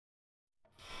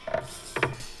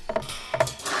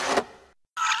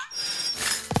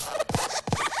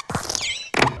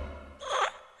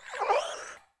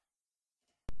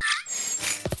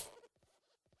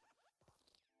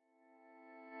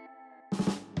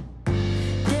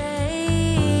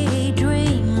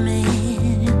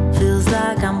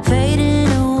like I'm fading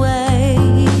away.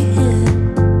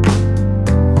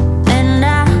 And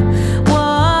I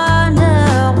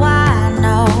wonder why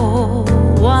no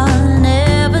one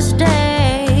ever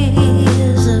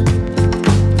stays.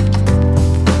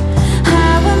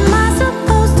 How am I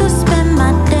supposed to spend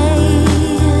my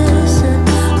days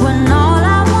when all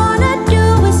I wanna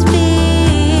do is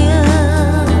feel?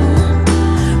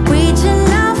 Reaching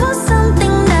out for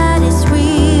something that is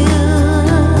real.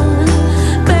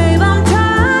 Babe, I'm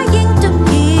trying to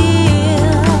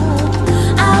heal.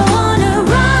 I wanna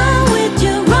run with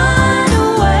you, run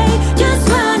away, just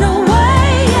run away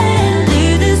and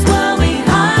leave this world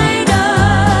behind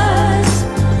us.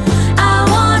 I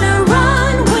wanna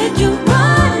run with you,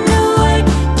 run away,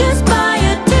 just buy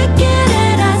a ticket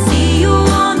and I see you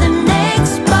on the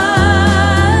next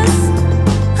bus.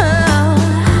 Oh,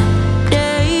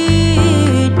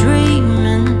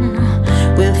 daydreaming,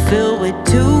 we're filled with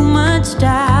too much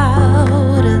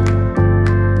doubt.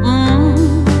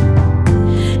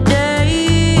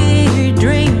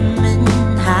 Daydreaming,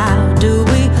 how do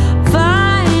we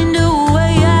find a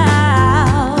way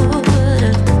out?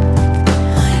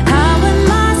 How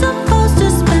am I supposed to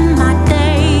spend my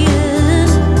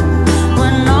days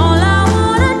when all I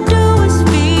wanna do is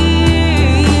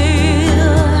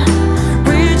feel?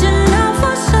 Reaching out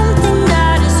for something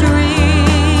that is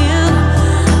real.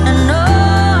 And oh,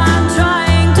 I'm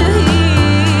trying to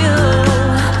heal.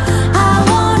 I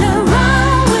wanna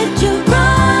run with you,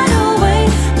 run away,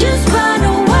 just run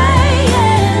away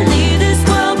and leave this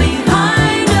world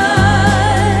behind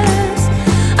us.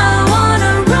 I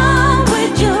wanna run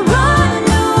with you, run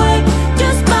away,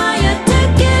 just buy a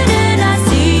ticket and I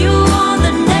see you on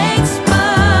the next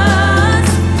bus.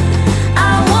 I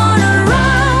wanna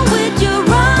run with you,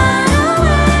 run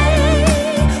away.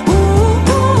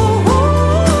 Ooh, ooh, ooh.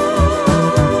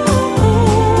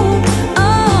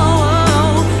 Oh,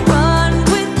 run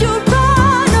with you,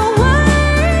 run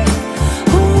away.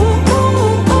 Ooh,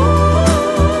 ooh, ooh.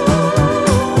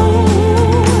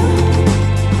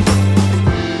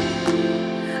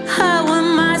 How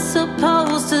am I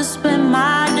supposed to spend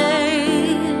my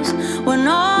days when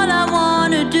all I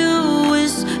wanna do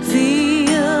is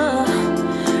feel?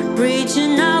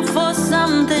 Reaching out for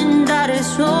something that is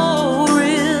so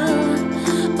real.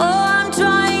 Oh, I'm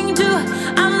trying to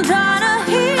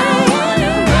heal. I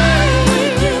wanna run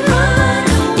with you, run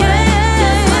away,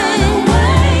 just run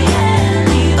away and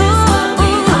leave this world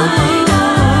behind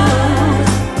us.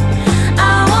 I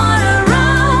wanna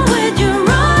run with you,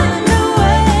 run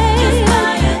away, just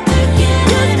buy a ticket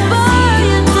and I see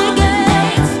you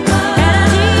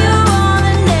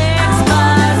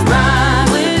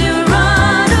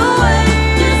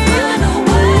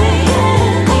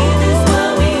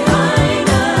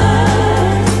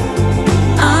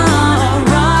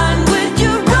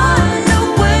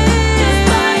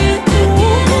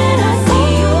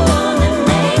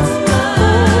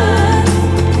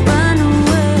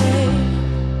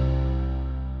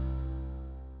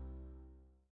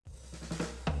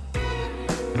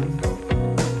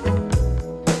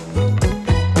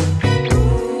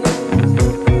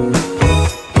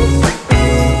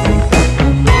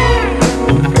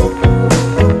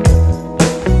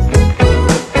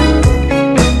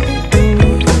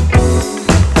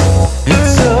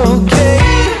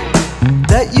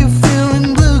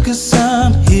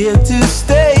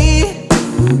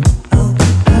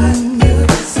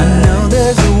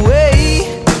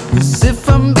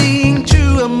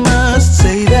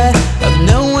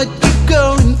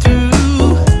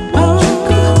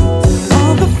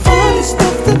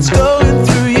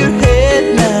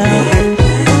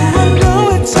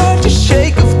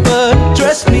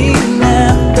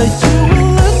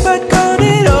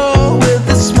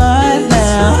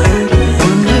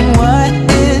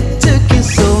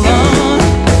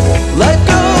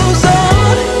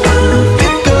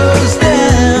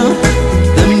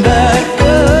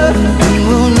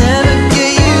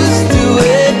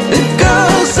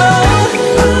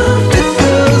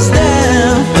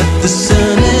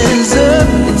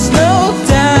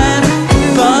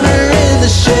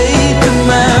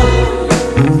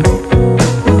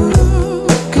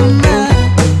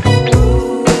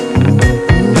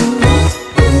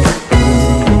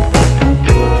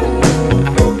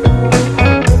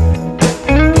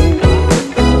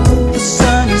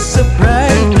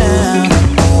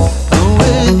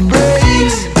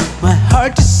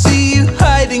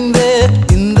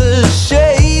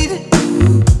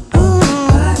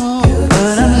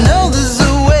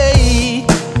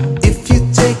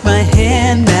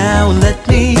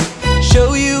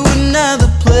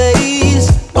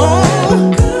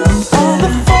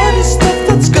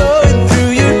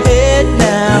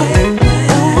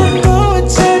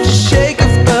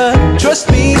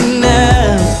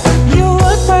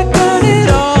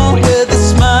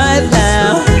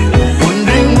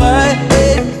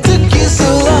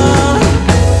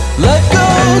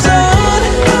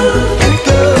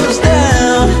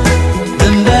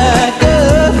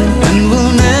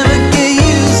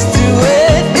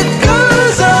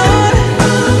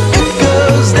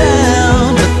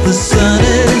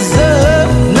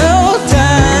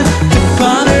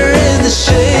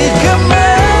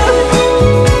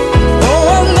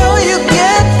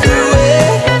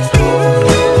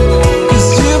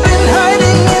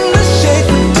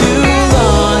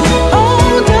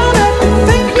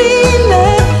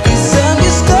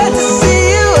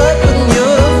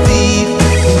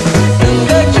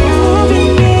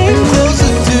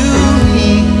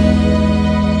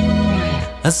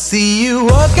see you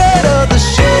walk out of the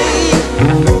shade.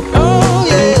 Oh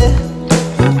yeah,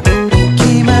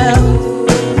 came out.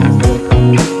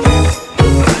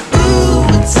 Ooh,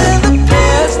 it's in the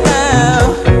past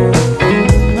now.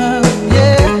 Oh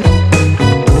yeah.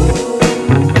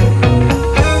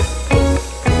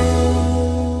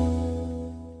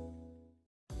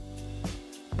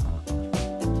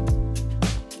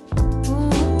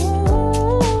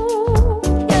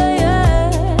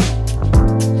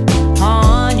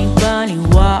 Honey bunny,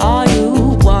 why are you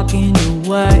walking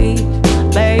away?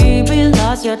 Baby,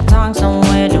 lost your tongue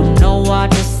somewhere, don't know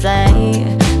what to say.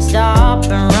 Stop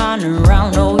and run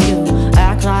around, oh you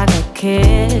act like a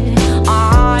kid.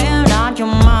 I am not your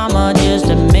mama, just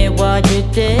admit what you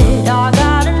did. I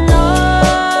got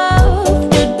enough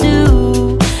to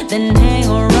do, then hang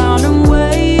around and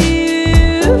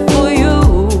wait for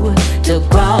you to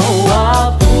grow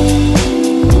up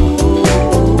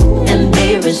and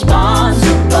be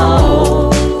responsible.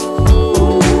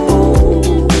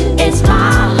 It's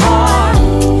my heart,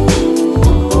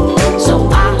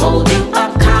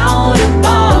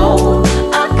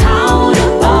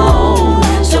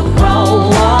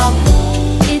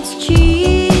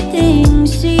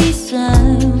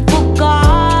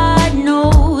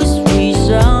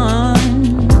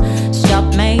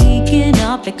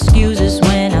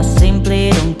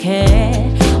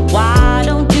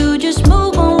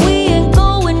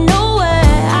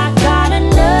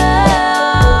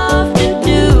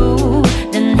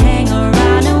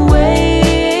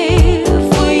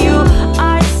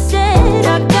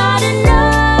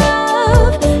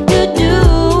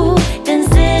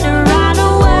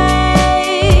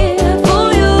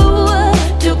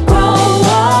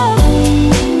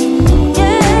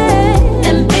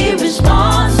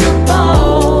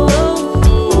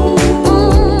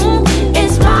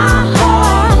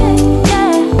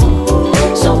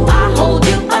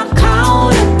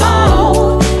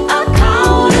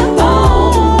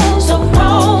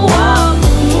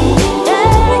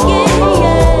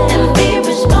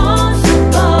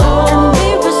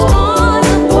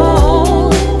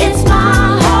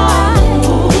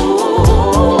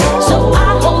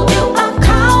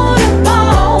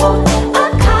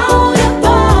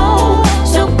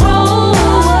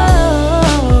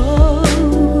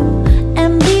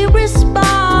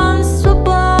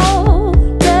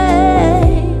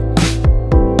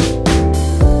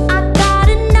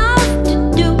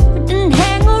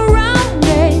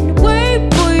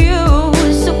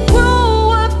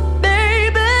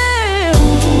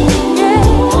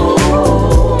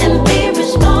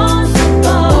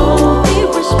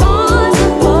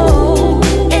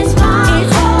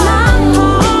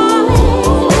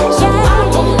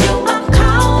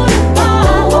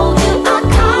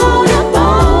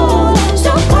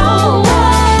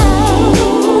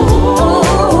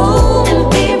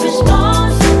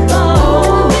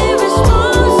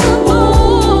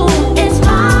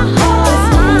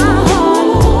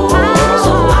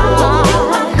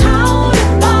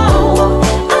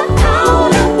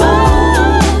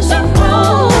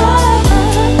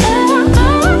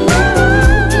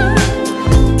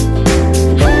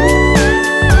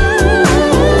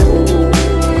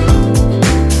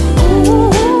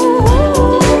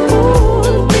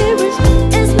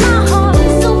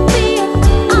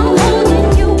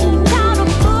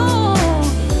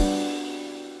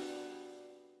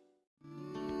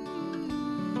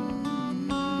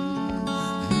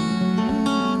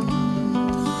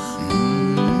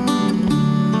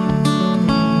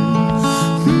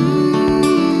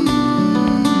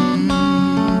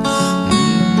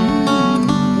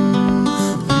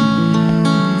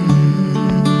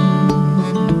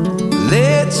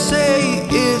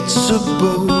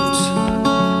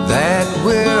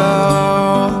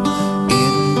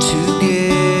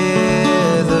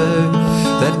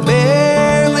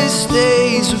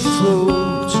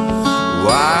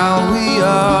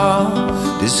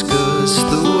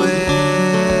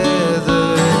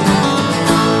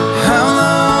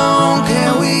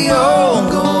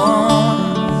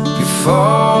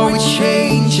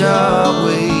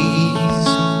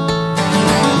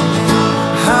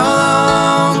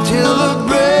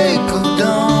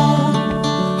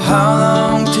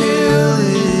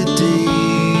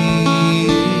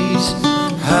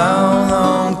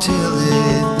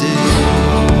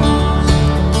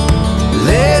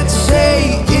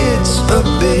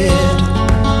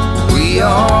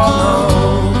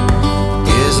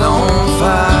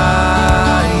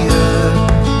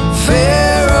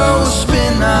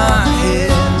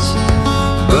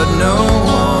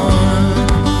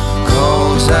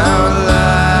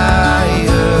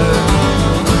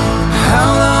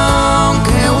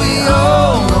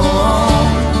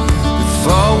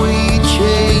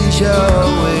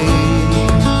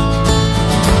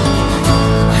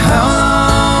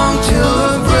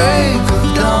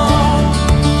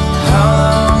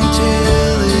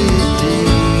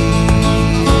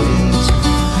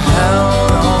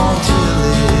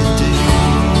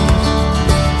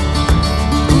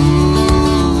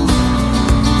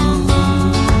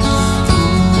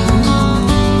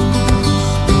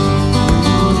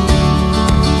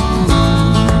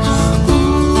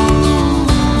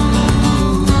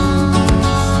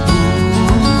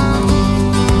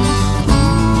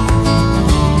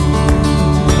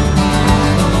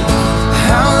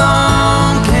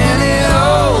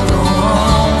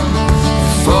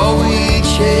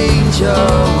 your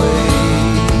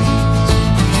ways.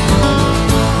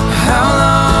 How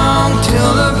long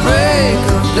till the break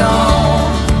of dawn?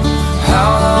 How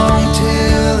long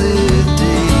till it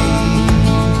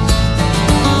days?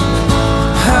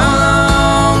 How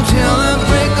long till the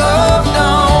break of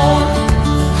dawn?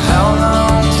 How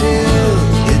long till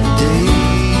it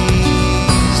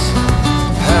days?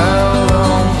 How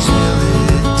long till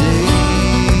it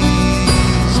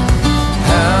days?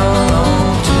 How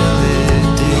long till it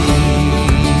days?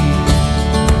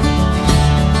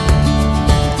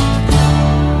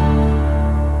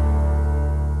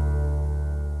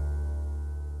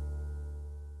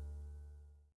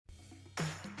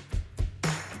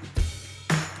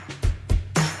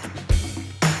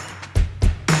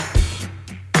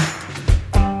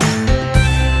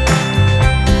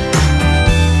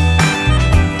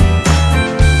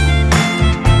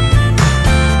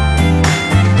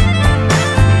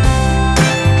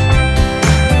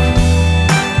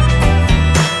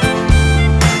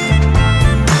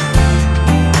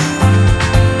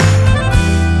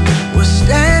 We're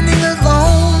standing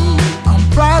alone on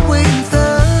Broadway and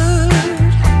Third,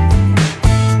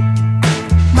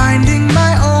 minding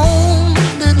my own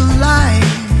little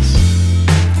lies,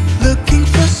 looking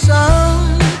for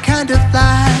some kind of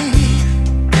life.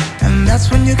 And that's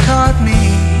when you caught me.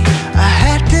 I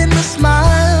had in a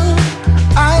smile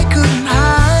I couldn't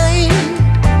hide.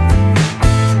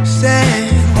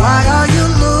 Said, why are you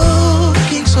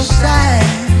looking so sad?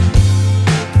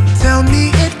 Tell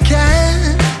me it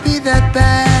can't be that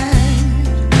bad.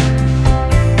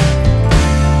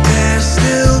 There's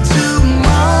still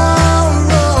tomorrow.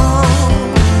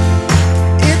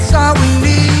 It's all we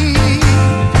need.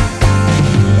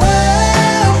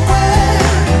 Where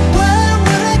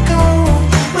would I go?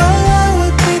 Well, I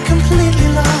would be completely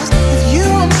lost. With you,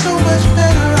 I'm so much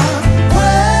better off.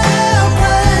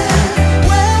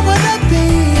 Where would I be?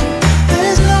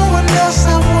 There's no one else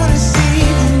I wanna see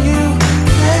than you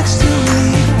next to me.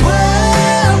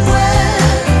 Where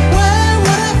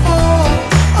would I fall?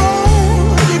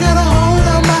 Oh, you got a hold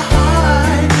on my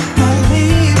heart, not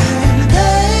leaving.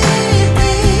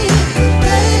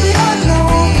 Baby, I know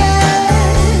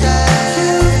that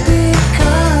you've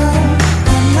become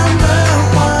my number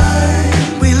one.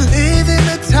 We live in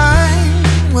a time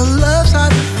where love's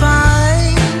hard to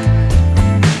find.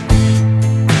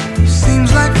 Seems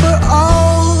like for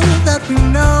all that we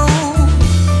know,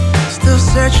 still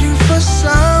searching for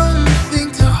something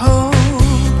to hold.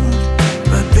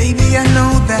 But baby, I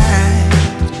know that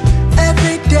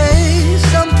every day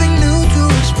something new to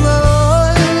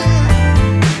explore.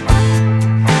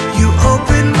 You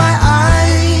open my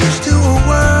eyes to a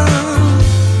world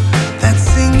that's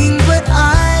singing but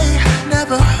I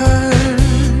never heard.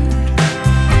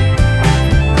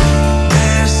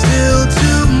 There's still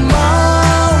tomorrow.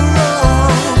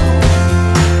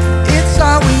 It's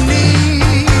all we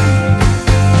need.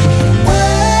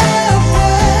 Where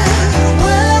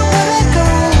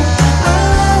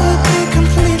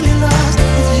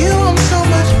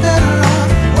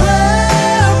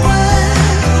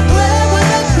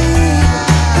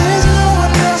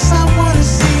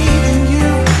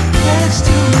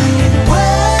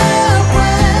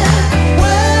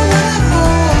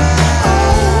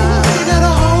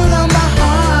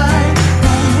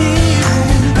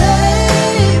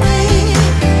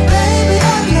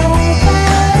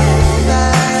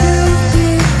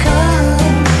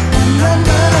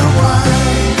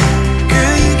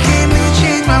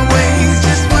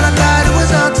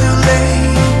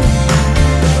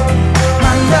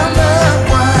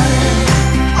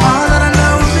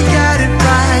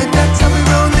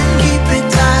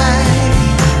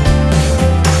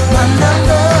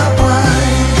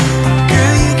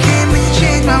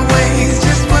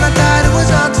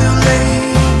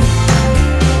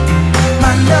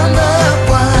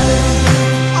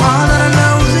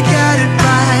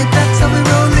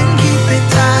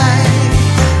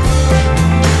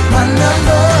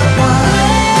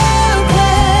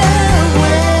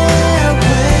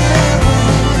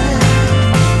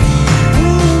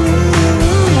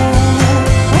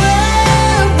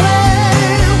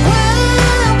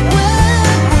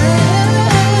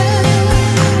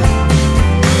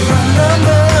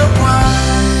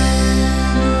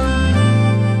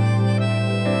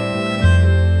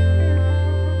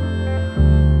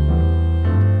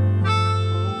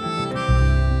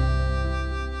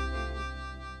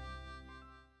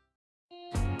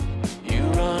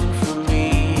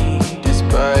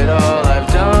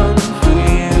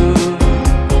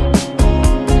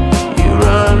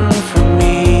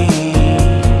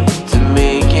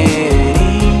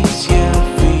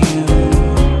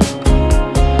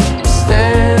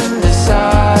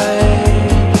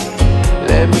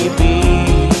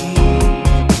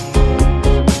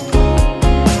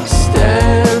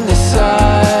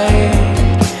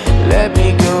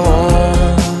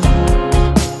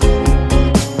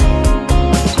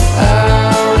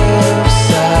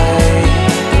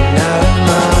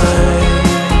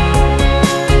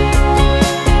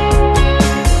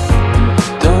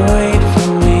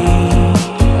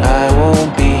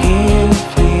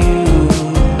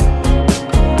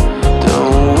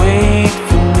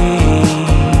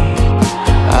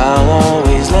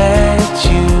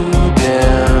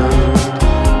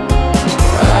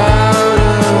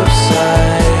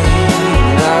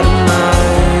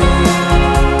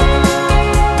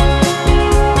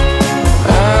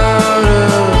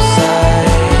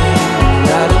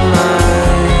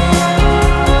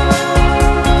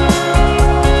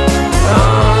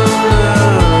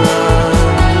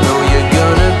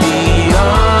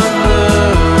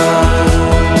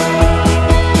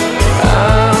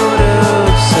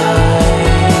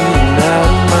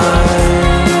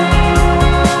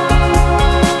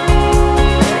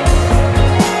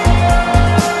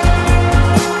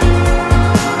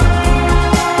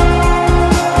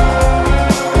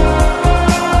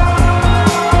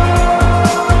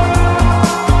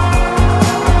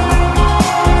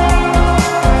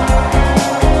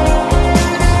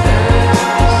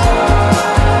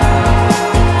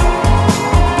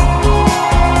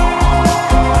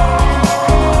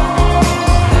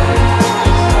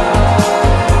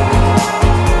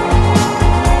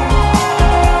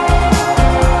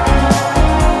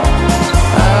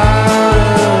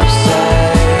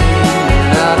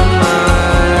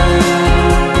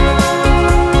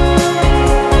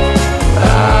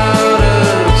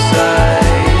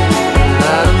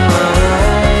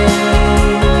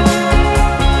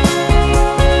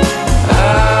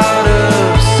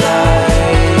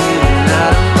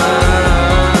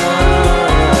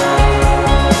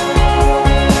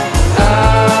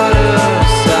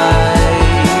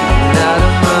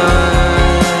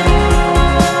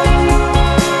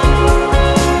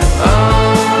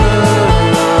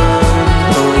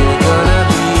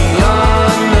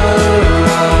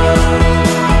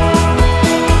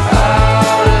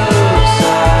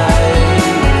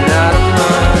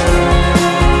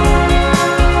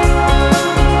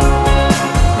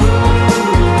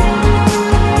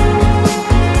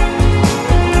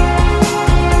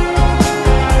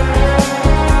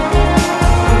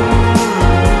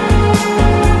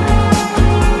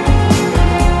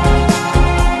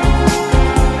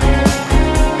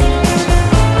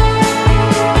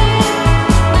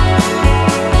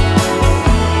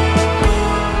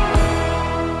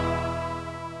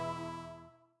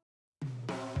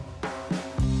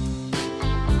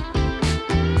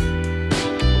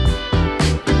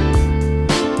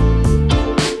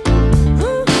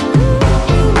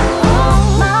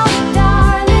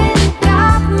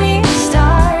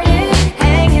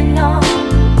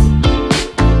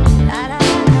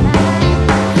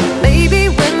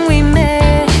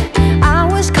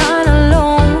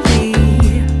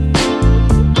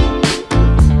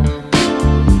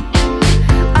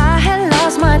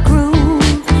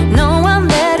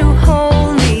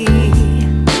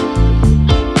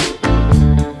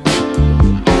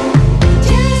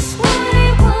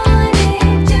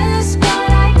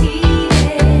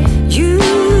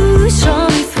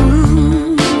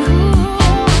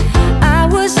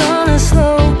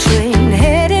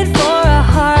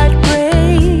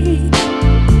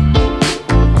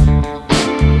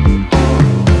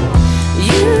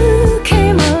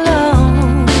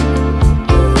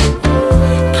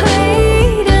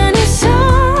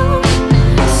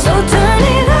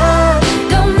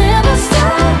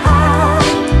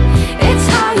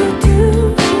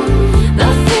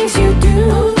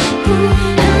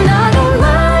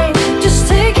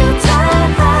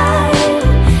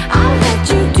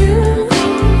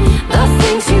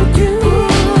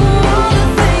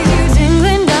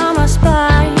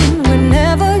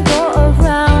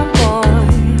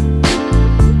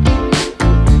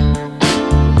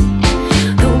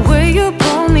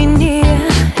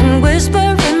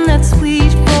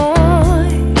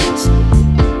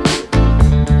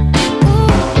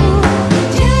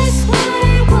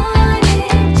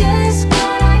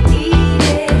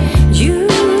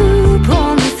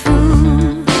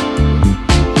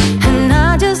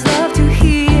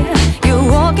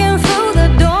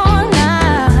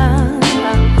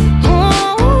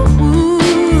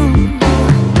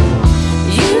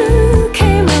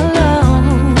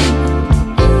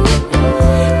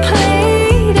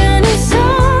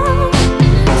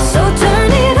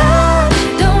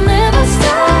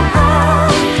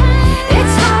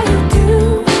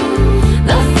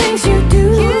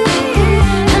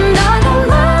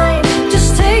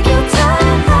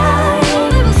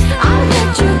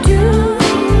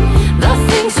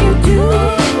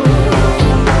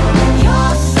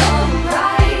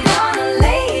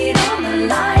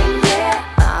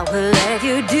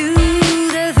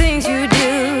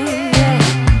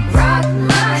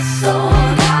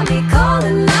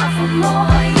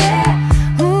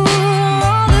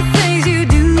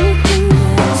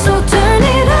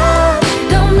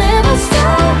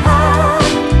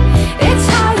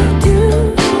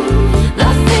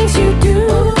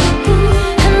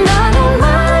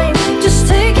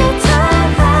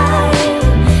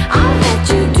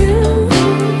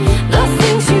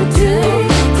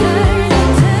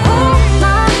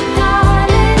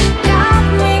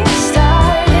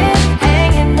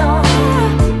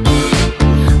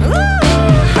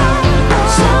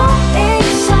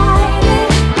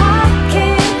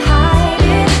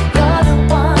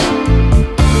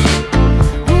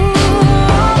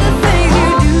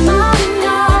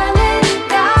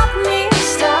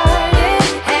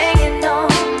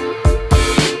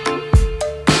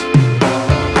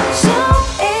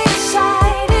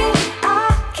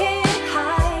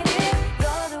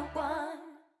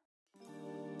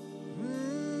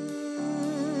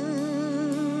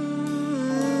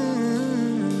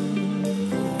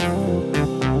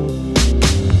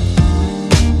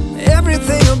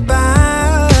everything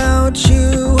about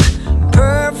you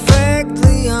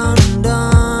perfectly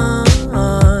undone.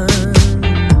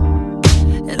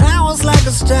 And I was like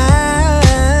a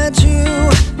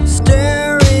statue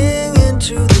staring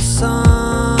into the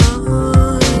sun.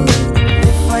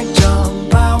 If I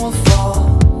jump, I will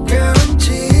fall,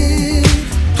 guaranteed.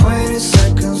 20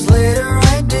 seconds later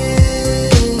I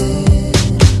did.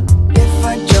 If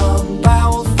I jump, I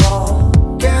will fall,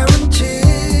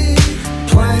 guaranteed.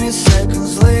 20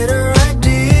 seconds later I did.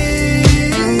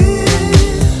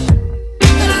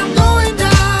 And I'm going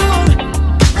down,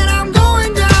 and I'm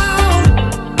going down,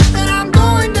 and I'm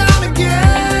going down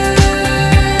again,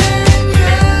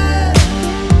 yeah.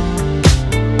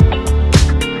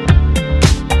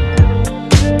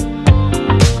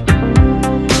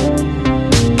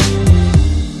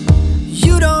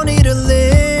 You don't need a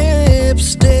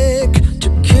lipstick to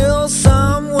kill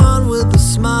someone with a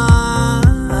smile.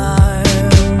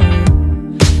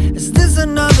 Is this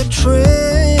another trick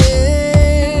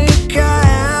I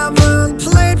haven't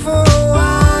played for a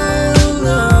while?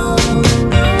 No.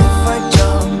 If I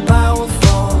jump, I will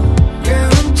fall,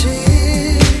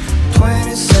 guaranteed.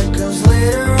 20 seconds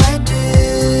later I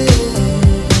did.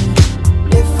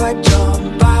 If I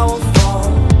jump, I will fall,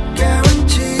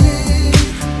 guaranteed.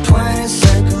 20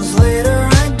 seconds later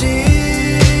I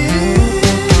did.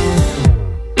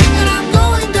 And I'm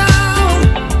going down,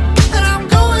 and I'm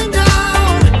going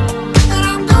down, and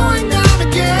I'm going down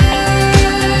again,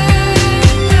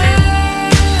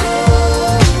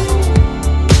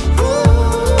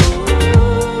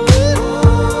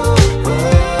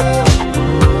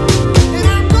 and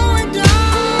I'm going down.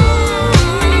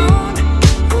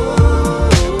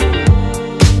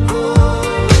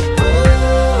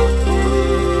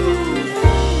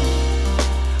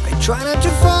 I try not to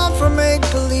fall for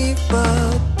make-believe,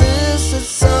 but this is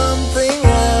something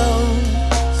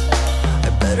else. I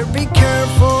better be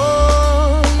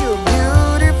careful. You're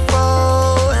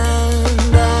beautiful,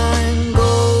 and I'm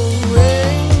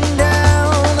going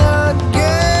down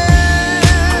again.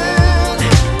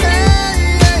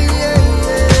 Hey, hey, hey, hey.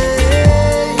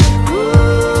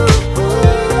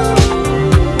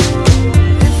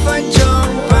 If I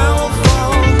jump, I will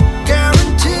fall,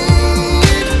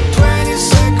 guaranteed. 20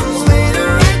 seconds later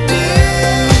I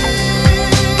did.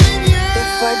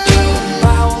 If I jump, I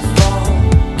will fall,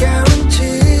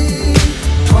 guaranteed.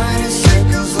 20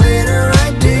 seconds later I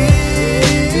did.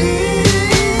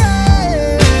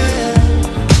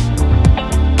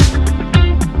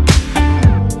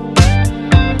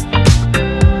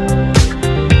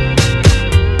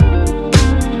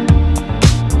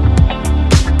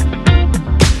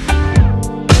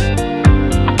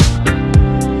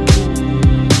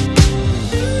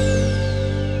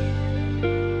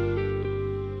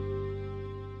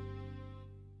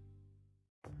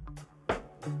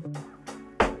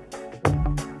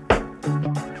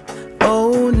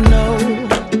 Oh no,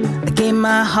 I gave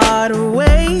my heart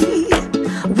away,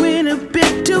 went a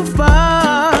bit too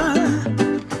far,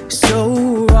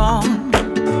 so wrong.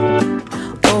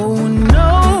 Oh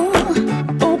no,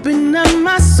 open up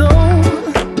my soul,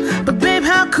 but babe,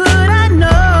 how could I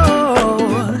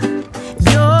know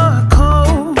you're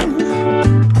cold?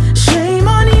 Shame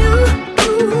on you,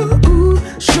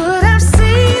 should have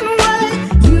seen what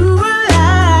you were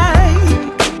like,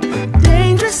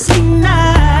 dangerously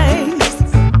nice.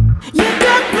 You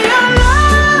got me all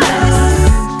lost,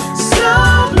 so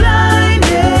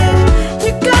blinded.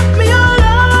 You got me all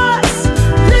lost.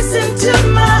 Listen to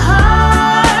my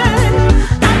heart.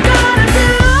 I gotta be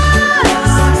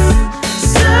lost,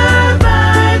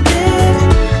 survived it.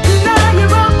 Now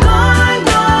you're all gone,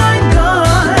 gone,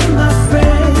 gone, my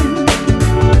friend.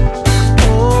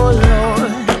 Oh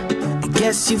Lord, I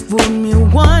guess you fooled me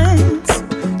once,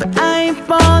 but I ain't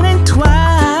falling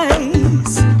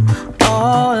twice.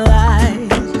 All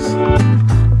lies.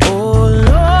 Oh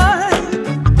Lord,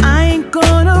 I ain't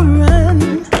gonna run.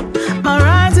 My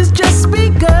rise has just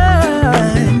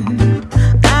begun.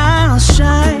 I'll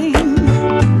shine.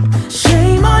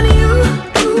 Shame on you,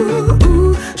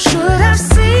 should have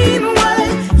seen what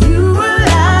you were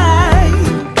like,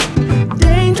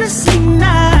 dangerously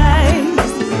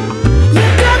nice. You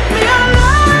got me all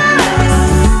lost,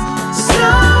 so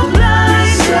blind.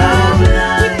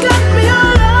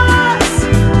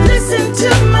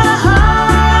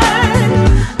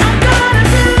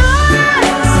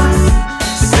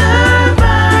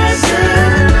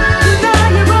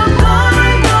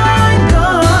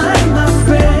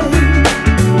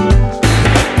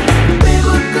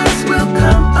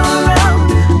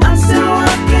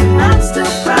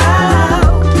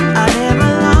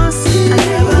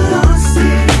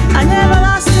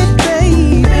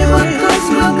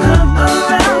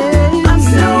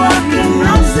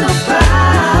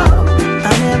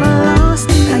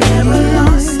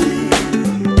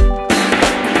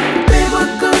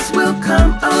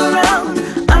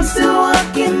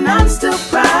 still